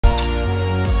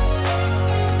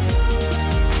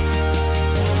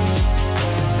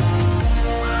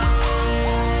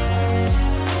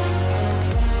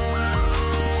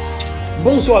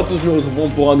Bonsoir à tous, nous nous retrouvons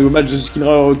pour un nouveau match de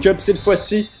Skinra Eurocup. Cette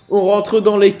fois-ci, on rentre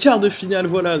dans les quarts de finale.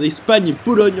 Voilà, Espagne et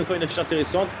Pologne, encore une affiche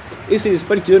intéressante. Et c'est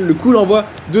l'Espagne qui donne le coup d'envoi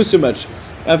de ce match.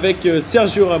 Avec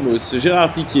Sergio Ramos,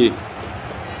 Gérard Piqué,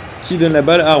 qui donne la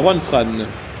balle à Juan Fran.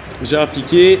 Gérard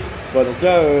Piqué. Voilà, donc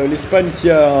là, l'Espagne qui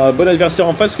a un bon adversaire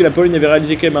en face, parce que la Pologne avait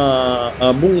réalisé quand même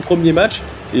un bon premier match.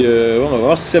 Et on va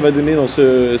voir ce que ça va donner dans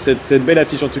cette belle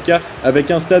affiche, en tout cas,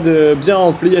 avec un stade bien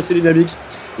rempli, assez dynamique.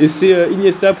 Et c'est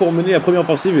Iniesta pour mener la première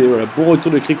offensive. Et voilà, bon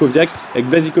retour de Krikoviak avec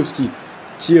Blazikovski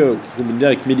qui combine bien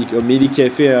avec Milik. Milik qui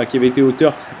avait été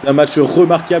auteur d'un match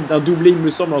remarquable, d'un doublé, il me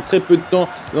semble, en très peu de temps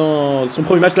dans son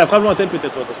premier match. La frappe lointaine peut-être,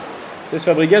 attention. C'est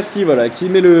Fabregas qui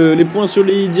met les points sur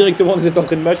les i directement dans cette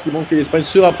entrée de match, qui montre que l'Espagne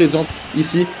sera présente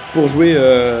ici pour jouer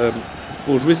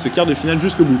ce quart de finale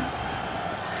jusqu'au bout.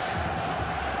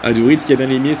 Aduriz qui a bien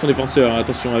éliminé son défenseur.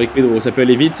 Attention avec Pedro, ça peut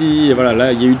aller vite. Voilà,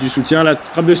 là il y a eu du soutien. La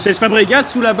frappe de Cesc Fabregas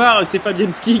sous la barre. C'est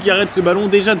Fabianski qui arrête ce ballon.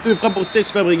 Déjà 2 frappes pour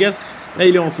Cesc Fabregas. Là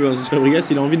il est en feu. Cesc Fabregas,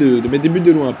 il a envie de mettre des buts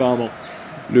de loin apparemment.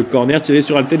 Le corner tiré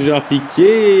sur la tête de Gérard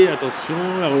Piqué. Attention,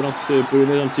 la relance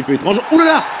polonaise un petit peu étrange. Oh là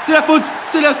là, c'est la faute.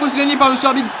 C'est la faute signalée par monsieur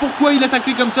l'arbitre. Pourquoi il a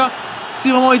taclé comme ça? C'est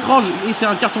vraiment étrange. Et c'est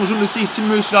un carton jaune aussi, estime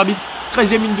monsieur l'arbitre.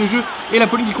 13e minute de jeu. Et la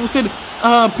Pologne qui concède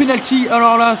un penalty.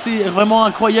 Alors là, c'est vraiment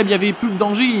incroyable. Il n'y avait plus de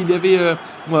danger. Il y avait,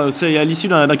 c'est à l'issue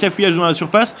d'un cafouillage dans la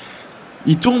surface.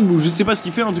 Il tombe, ou je ne sais pas ce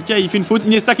qu'il fait. En tout cas, il fait une faute.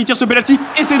 Iniesta qui tire ce penalty.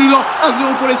 Et c'est dedans.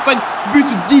 1-0 pour l'Espagne. But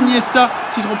d'Iniesta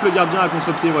qui trompe le gardien à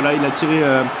contre-pied. Voilà,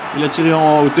 il a tiré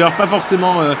en hauteur. Pas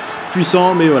forcément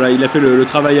puissant, mais voilà, il a fait le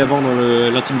travail avant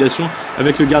dans l'intimidation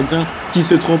avec le gardien qui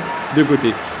se trompe de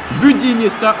côté. But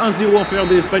d'Iniesta, 1-0 en faveur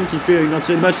de l'Espagne qui fait une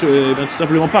entrée de match tout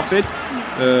simplement parfaite.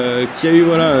 Qui a eu,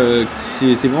 voilà,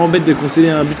 c'est vraiment bête de concéder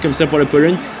un but comme ça pour la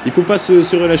Pologne. Il ne faut pas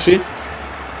se relâcher.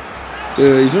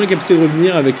 Ils ont la capacité de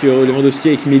revenir avec Lewandowski,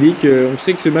 avec Milik. On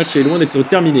sait que ce match est loin d'être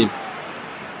terminé.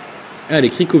 Allez,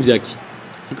 Krikoviak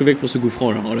pour ce coup franc.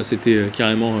 Alors là, c'était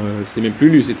carrément, c'était même plus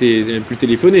lu, c'était même plus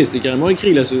téléphoné, c'était carrément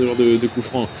écrit là, ce genre de coup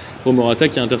franc pour Morata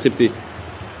qui a intercepté.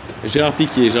 Gérard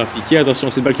Piqué,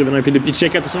 attention, cette balle qui revient dans les pieds de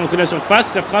Piszczek, attention à l'entrée de la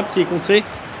surface, la frappe qui est contrée.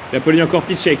 La Pologne encore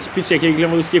Piszczek avec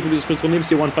Lewandowski, il faut se retourner, mais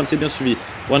c'est Juan Fran, c'est bien suivi.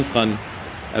 Juan Fran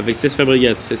avec Cesc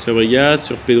Fabregas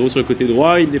sur Pedro sur le côté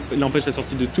droit, il empêche la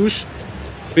sortie de touche.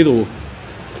 Pedro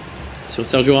sur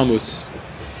Sergio Ramos.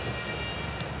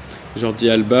 Jordi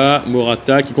Alba,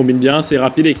 Morata qui combine bien, c'est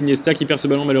rapide avec Iniesta qui perd ce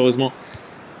ballon malheureusement.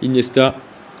 Iniesta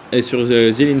est sur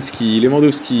Zielinski,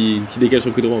 Lewandowski qui décale sur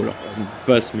le côté droit. Alors, une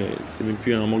passe, mais c'est même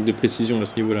plus un manque de précision à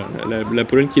ce niveau-là. La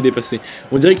Pologne qui est dépassée.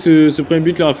 On dirait que ce premier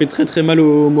but leur a fait très mal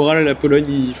au moral à la Pologne.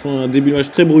 Ils font un début de match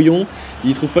très brouillon.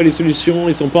 Ils trouvent pas les solutions,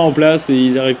 ils sont pas en place et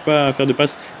ils n'arrivent pas à faire de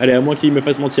passe. Allez, à moins qu'ils me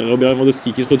fassent mentir. Robert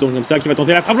Lewandowski qui se retourne comme ça, qui va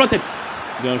tenter la frappe en tête.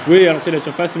 Bien joué à l'entrée de la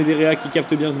surface, Medeiros qui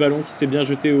capte bien ce ballon, qui s'est bien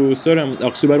jeté au sol.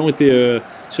 Alors que ce ballon était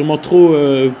sûrement trop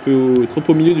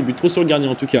au milieu du but, trop sur le gardien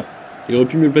en tout cas. Il aurait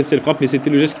pu mieux placer cette frappe, mais c'était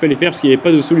le geste qu'il fallait faire parce qu'il n'y avait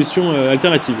pas de solution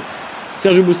alternative.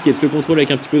 Sergio Busquets, le contrôle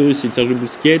avec un petit peu de réussite. Sergio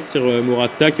Busquets sur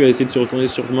Morata qui va essayer de se retourner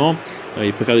sûrement.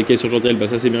 Il préfère décaler sur Jordi Alba,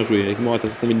 ça c'est bien joué. Avec Morata,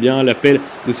 ça combine bien. L'appel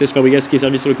de Cesc Fabregas qui est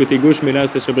servi sur le côté gauche, mais là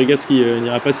Cesc Fabregas qui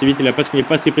n'ira pas si vite et la passe qui n'est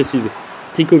pas assez précise.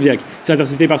 Krikoviak, c'est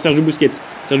intercepté par Sergio Busquets.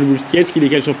 Sergio Busquets qui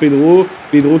décale sur Pedro.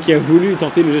 Pedro qui a voulu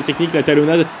tenter le geste technique, la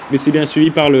talonnade, mais c'est bien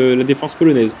suivi par la défense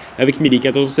polonaise. Avec Milik,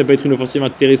 attention, ça peut être une offensive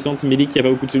intéressante. Milik qui n'a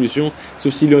pas beaucoup de solutions,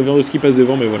 sauf si Lewandowski passe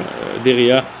devant, mais voilà.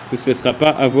 Derrea ne se laissera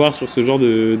pas avoir sur ce genre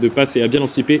de passe et a bien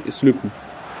anticipé le coup.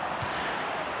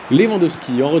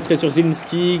 Lewandowski en retrait sur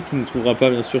Zielinski qui ne trouvera pas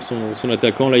bien sûr son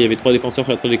attaquant. Là il y avait 3 défenseurs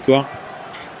sur la trajectoire.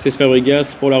 Cesc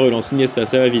Fabregas pour la relance. Iniesta,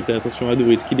 ça va vite. Attention à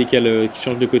Aduriz qui décale, qui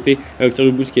change de côté avec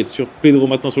Sergio Busquets sur Pedro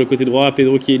maintenant sur le côté droit.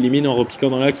 Pedro qui élimine en repiquant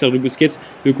dans l'axe. Sergio Busquets,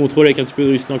 le contrôle avec un petit peu de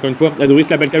réussite encore une fois. Aduriz,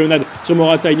 la belle talonnade sur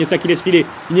Morata. Iniesta qui laisse filer.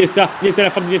 Iniesta, la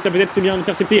frappe d'Iniesta peut-être, c'est bien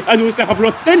intercepté. Aduriz, la frappe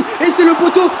lointaine et c'est le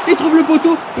poteau. Il trouve le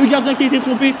poteau. Le gardien qui a été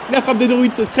trompé. La frappe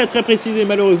d'Aduriz très précise et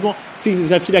malheureusement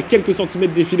ça file à quelques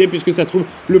centimètres des filets puisque ça trouve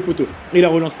le poteau. Et la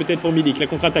relance peut-être pour Milik. La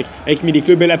contre-attaque avec Milik.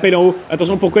 Le bel appel en haut.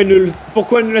 Attention, pourquoi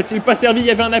ne l'a-t-il pas servi? Il y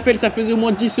avait un appel, ça faisait au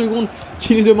moins 10 secondes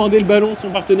qu'il ait demandé le ballon, son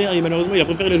partenaire, et malheureusement il a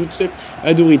préféré l'ajouter tout seul à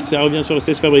Aduriz. Ça revient sur le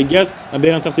Cesc Fabregas, une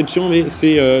belle interception, mais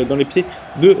c'est dans les pieds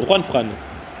de Juan Fran.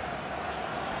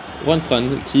 Juan Fran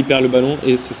qui perd le ballon,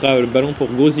 et ce sera le ballon pour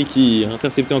Grosicki,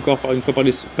 intercepté encore une fois par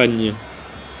l'Espagne.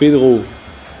 Pedro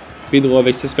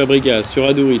avec Cesc Fabregas sur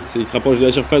Aduriz, il se rapproche de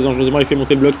la surface, dangereusement il fait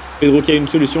monter le bloc. Pedro qui a une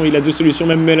solution, il a 2 solutions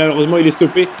même, mais malheureusement il est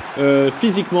stoppé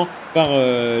physiquement par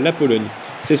la Pologne.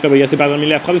 Cesc Fabregas, c'est pas terminé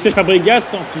la frappe de Cesc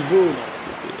Fabregas en pivot. Non,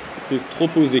 c'était c'était trop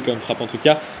posé comme frappe en tout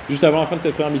cas. Juste avant la fin de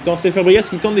cette première mi-temps, c'est Fabregas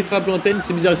qui tente des frappes lointaines,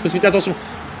 c'est bizarre, c'est possible. Attention,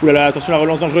 oulala, attention la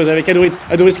relance dangereuse avec Adoris.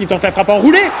 Adoris qui tente la frappe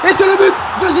enroulée, et c'est le but.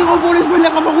 2-0 pour l'Espagne, la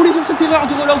frappe enroulée sur cette erreur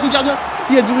de relance de gardien.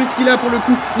 Et Adoris qui là pour le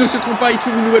coup ne se trompe pas, il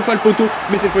trouve une nouvelle fois le poteau,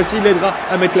 mais cette fois-ci il aidera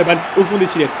à mettre la balle au fond des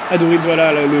filets. Adoris,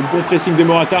 voilà le bon pressing de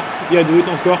Morata, et Adoris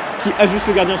encore qui ajuste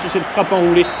le gardien sur cette frappe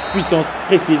enroulée, puissante,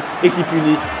 précise, et qui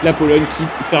punit la Pologne, qui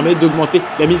permet d'augmenter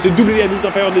la mise, de doubler la mise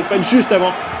en faveur de l'Espagne juste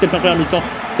avant cette première mi-temps.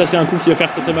 Ça c'est un coup qui va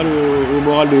faire très mal au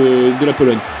moral de la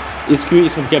Pologne. Est-ce qu'ils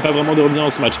sont capables vraiment de revenir dans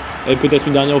ce match? Peut-être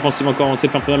une dernière offensive encore en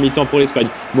cette fin de première mi-temps pour l'Espagne.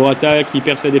 Morata qui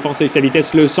perce la défense avec sa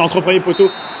vitesse, le centre au premier poteau,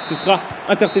 ce sera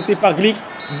intercepté par Glick.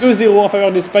 2-0 en faveur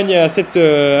de l'Espagne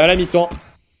à la mi-temps.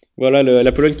 Voilà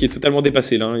la Pologne qui est totalement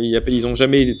dépassée là. Ils ont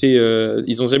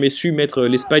jamais su mettre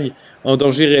l'Espagne en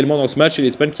danger réellement dans ce match, et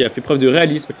l'Espagne qui a fait preuve de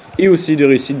réalisme et aussi de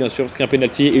réussite bien sûr, parce qu'un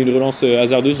penalty et une relance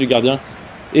hasardeuse du gardien.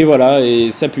 Et voilà,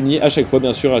 et ça punit à chaque fois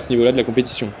bien sûr à ce niveau-là de la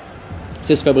compétition.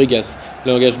 C'est Fabregas,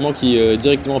 l'engagement qui est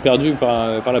directement perdu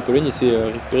par la Pologne et c'est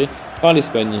récupéré par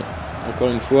l'Espagne. Encore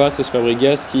une fois, c'est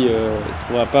Fabregas qui ne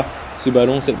trouvera pas ce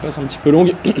ballon, cette passe un petit peu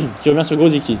longue, qui revient sur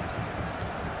Grosicki.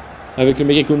 Avec le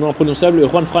méga coup imprononçable,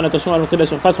 Juan Fran, attention à l'entrée de la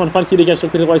surface, Juan Fran qui dégage sur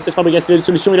le côté droit, et c'est Fabregas, il a une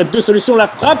solution, il a deux solutions, la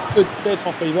frappe peut-être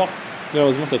en feuille morte.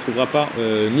 Malheureusement, ça ne trouvera pas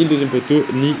ni le deuxième poteau,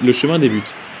 ni le chemin des buts.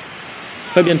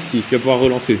 Fabianski qui va pouvoir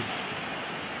relancer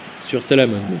sur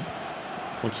Salamon.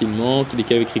 Tranquillement, qu'il est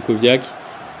qu'avec Krikoviak.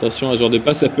 Attention à ce genre de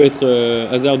passe, ça peut être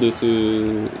hasard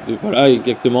voilà,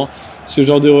 exactement. Ce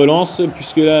genre de relance,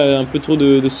 puisque là, un peu trop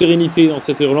de sérénité dans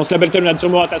cette relance. La belle talonnade sur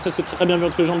Morata, ça c'est très bien vu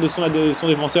entre les jambes de son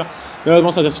défenseur.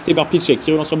 Malheureusement, c'est intercepté par Piszczek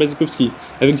qui relance sur Basikovski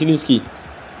avec Zielinski.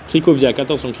 Krikoviak,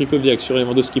 attention, Krikoviak sur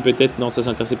Lewandowski peut-être. Non, ça s'est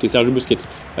intercepté. Sergio Busquets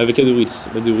avec Adouriz.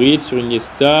 Adouriz sur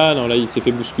Iniesta. Non, là, il s'est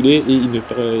fait bousculer et il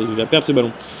va perdre ce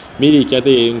ballon. Milik,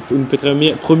 une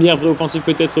première vraie offensive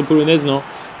peut-être polonaise. Non,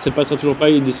 ça ne passera toujours pas.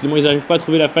 Et décidément, ils n'arrivent pas à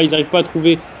trouver la faille. Ils n'arrivent pas à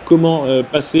trouver comment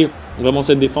passer vraiment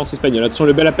cette défense espagnole. Attention,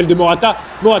 le bel appel de Morata.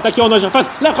 Morata qui est en danger en face.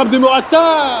 La frappe de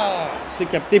Morata, c'est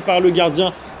capté par le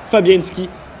gardien Fabianski.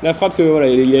 La frappe, voilà,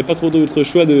 il n'avait pas trop d'autre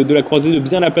choix de la croiser, de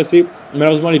bien la placer.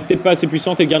 Malheureusement, elle n'est peut-être pas assez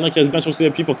puissante et le gardien qui reste bien sur ses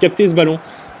appuis pour capter ce ballon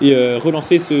et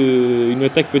relancer une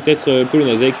attaque peut-être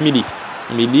polonaise avec Milik.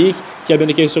 Milik qui a bien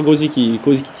décalé sur Grosicki.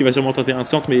 Grosicki qui va sûrement tenter un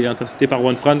centre, mais il est intercepté par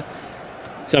Juan Fran.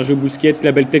 Sergio Busquets,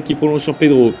 la belle tête qui prolonge sur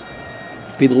Pedro.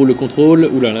 Pedro le contrôle.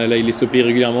 Oula, là il est stoppé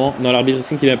régulièrement. Dans l'arbitre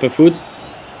estime qu'il n'a pas faute.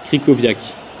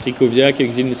 Krikoviak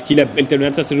avec Zielinski, la belle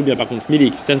talonnade, ça joue bien par contre.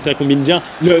 Milik, ça combine bien.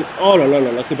 Oh là,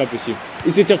 c'est pas possible.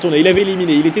 Il s'était retourné, il avait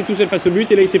éliminé, il était tout seul face au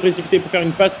but et là il s'est précipité pour faire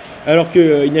une passe alors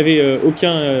qu'il n'y avait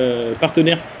aucun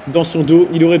partenaire dans son dos.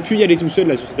 Il aurait pu y aller tout seul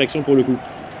là sur cette action pour le coup.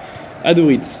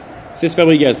 Adouriz, c'est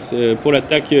Fabregas pour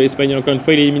l'attaque espagnole encore une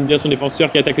fois, il élimine bien son défenseur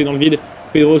qui a taclé dans le vide.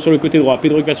 Pedro sur le côté droit,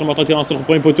 Pedro qui va sûrement tenter un centre au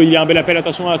premier poteau, il y a un bel appel,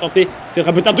 attention à tenter, c'est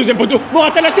très peut-être deuxième poteau,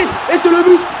 Morata la tête et c'est le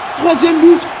but. Troisième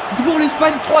but pour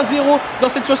l'Espagne, 3-0 dans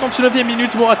cette 69e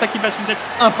minute. Morata qui passe une tête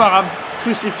imparable,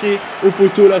 crucifié au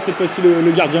poteau là cette fois-ci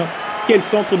le gardien. Quel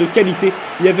centre de qualité,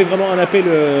 il y avait vraiment un appel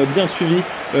bien suivi.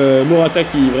 Morata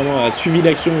qui vraiment a suivi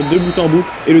l'action de bout en bout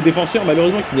et le défenseur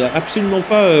malheureusement qui n'a absolument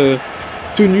pas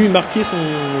marqué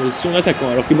son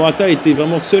attaquant, alors que Morata était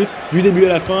vraiment seul du début à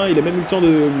la fin. Il a même eu le temps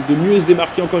de mieux se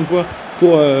démarquer encore une fois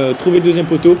pour trouver le deuxième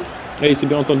poteau. Et il s'est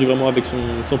bien entendu vraiment avec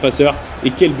son passeur.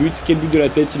 Et quel but de la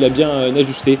tête, il a bien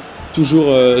ajusté, toujours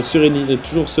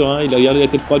serein, il a gardé la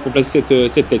tête froide pour placer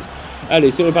cette tête. Allez,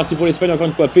 c'est reparti pour l'Espagne encore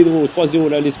une fois. Pedro, 3-0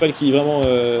 là, l'Espagne qui vraiment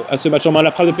a ce match en main. La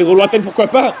frappe de Pedro lointaine, pourquoi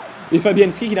pas. Et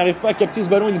Fabianski qui n'arrive pas à capter ce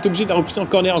ballon, il est obligé de la repousser en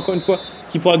corner encore une fois,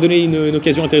 qui pourra donner une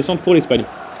occasion intéressante pour l'Espagne.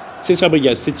 C'est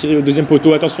Fabregas, c'est tiré au deuxième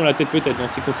poteau, attention à la tête peut-être,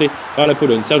 c'est contré par la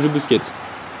Pologne. Sergio Busquets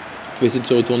qui va essayer de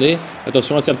se retourner,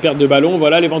 attention à cette perte de ballon,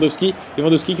 voilà Lewandowski qui va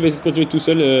essayer de continuer tout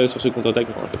seul sur ce contre-attaque,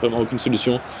 vraiment aucune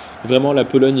solution. Vraiment la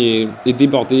Pologne est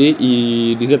débordée,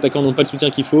 les attaquants n'ont pas le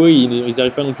soutien qu'il faut, ils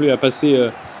n'arrivent pas non plus à passer,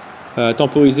 à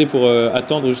temporiser pour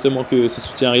attendre justement que ce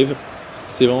soutien arrive.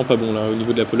 C'est vraiment pas bon là au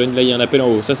niveau de la Pologne. Là il y a un appel en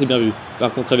haut, ça c'est bien vu.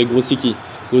 Par contre avec Grosicki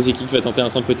qui va tenter un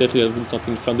centre peut-être, il a voulu tenter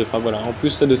une fin de frappe. Voilà. En plus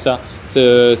ça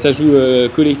ça joue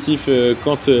collectif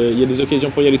quand il y a des occasions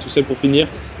pour y aller tout seul pour finir.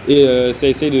 Et ça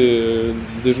essaye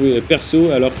de jouer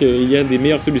perso alors qu'il y a des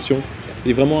meilleures solutions.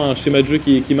 Et vraiment un schéma de jeu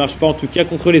qui marche pas en tout cas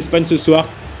contre l'Espagne ce soir.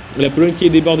 La Pologne qui est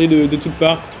débordée de toutes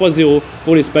parts. 3-0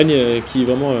 pour l'Espagne qui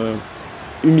vraiment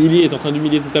est en train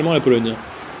d'humilier totalement la Pologne.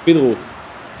 Pedro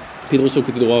sur le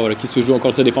côté droit, voilà, qui se joue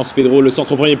encore de sa défense. Pedro, le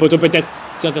centre au premier poteau peut-être.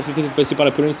 C'est intercepté cette fois-ci par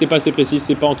la Pologne. C'était pas assez précis,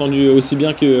 c'est pas entendu aussi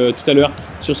bien que tout à l'heure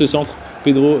sur ce centre.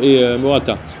 Pedro et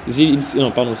Morata.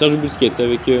 Sergio Busquets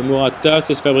avec Morata,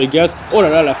 c'est Fabregas. Oh là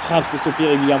là, la frappe s'est stoppée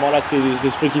régulièrement. Là, c'est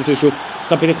l'esprit qui se chauffe. Ce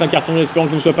sera peut-être un carton, espérant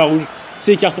qu'il ne soit pas rouge.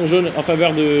 C'est carton jaune en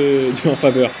faveur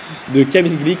de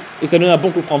Kamil Glik et ça donne un bon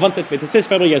coup franc, 27 mètres. Cesc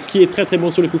Fabregas qui est très bon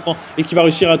sur le coup franc et qui va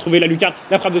réussir à trouver la lucarne.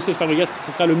 La frappe de Cesc Fabregas,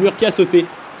 ce sera le mur qui a sauté.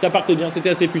 Ça partait bien, c'était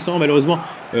assez puissant, malheureusement.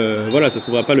 Voilà, ça ne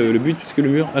trouvera pas le but puisque le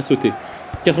mur a sauté.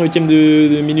 88e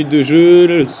de minute de jeu,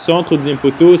 le centre au deuxième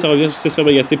poteau, ça revient sur Cesc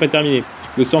Fabregas, c'est pas terminé.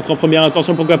 Le centre en première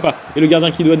intention, pourquoi pas. Et le gardien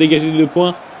qui doit dégager les 2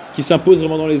 points, qui s'impose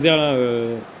vraiment dans les airs là,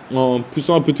 en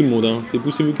poussant un peu tout le monde. Hein. C'est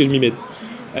poussez-vous que je m'y mette.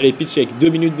 Allez, pitch check, 2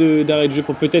 minutes d'arrêt de jeu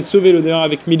pour peut-être sauver l'honneur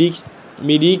avec Milik.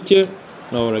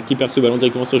 Voilà, qui perd ce ballon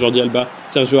directement sur Jordi Alba.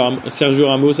 Sergio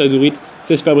Ramos, Aduriz,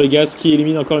 Cesc Fabregas qui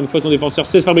élimine encore une fois son défenseur.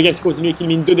 Cesc Fabregas qui continue, qui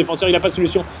élimine 2 défenseurs. Il n'a pas de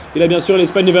solution. Et là, bien sûr,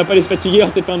 l'Espagne ne va pas les fatiguer en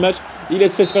cette fin de match. Il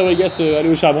laisse Cesc Fabregas aller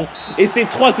au charbon. Et c'est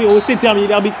 3-0, c'est terminé.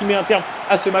 L'arbitre qui met un terme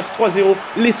à ce match, 3-0.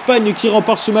 L'Espagne qui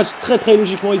remporte ce match très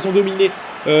logiquement. Ils ont dominé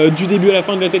du début à la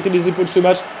fin de la tête et des épaules ce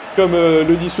match, comme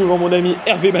le dit souvent mon ami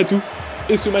Hervé Matou.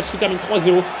 Et ce match se termine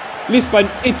 3-0. L'Espagne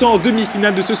étant en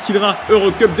demi-finale de ce Skinra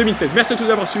Eurocup 2016. Merci à tous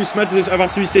d'avoir suivi ce match, d'avoir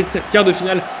suivi cette quart de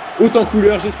finale autant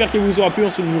couleur. J'espère qu'il vous aura plu. On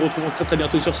se nous retrouve très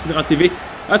bientôt sur Skinra TV.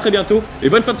 A très bientôt et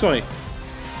bonne fin de soirée.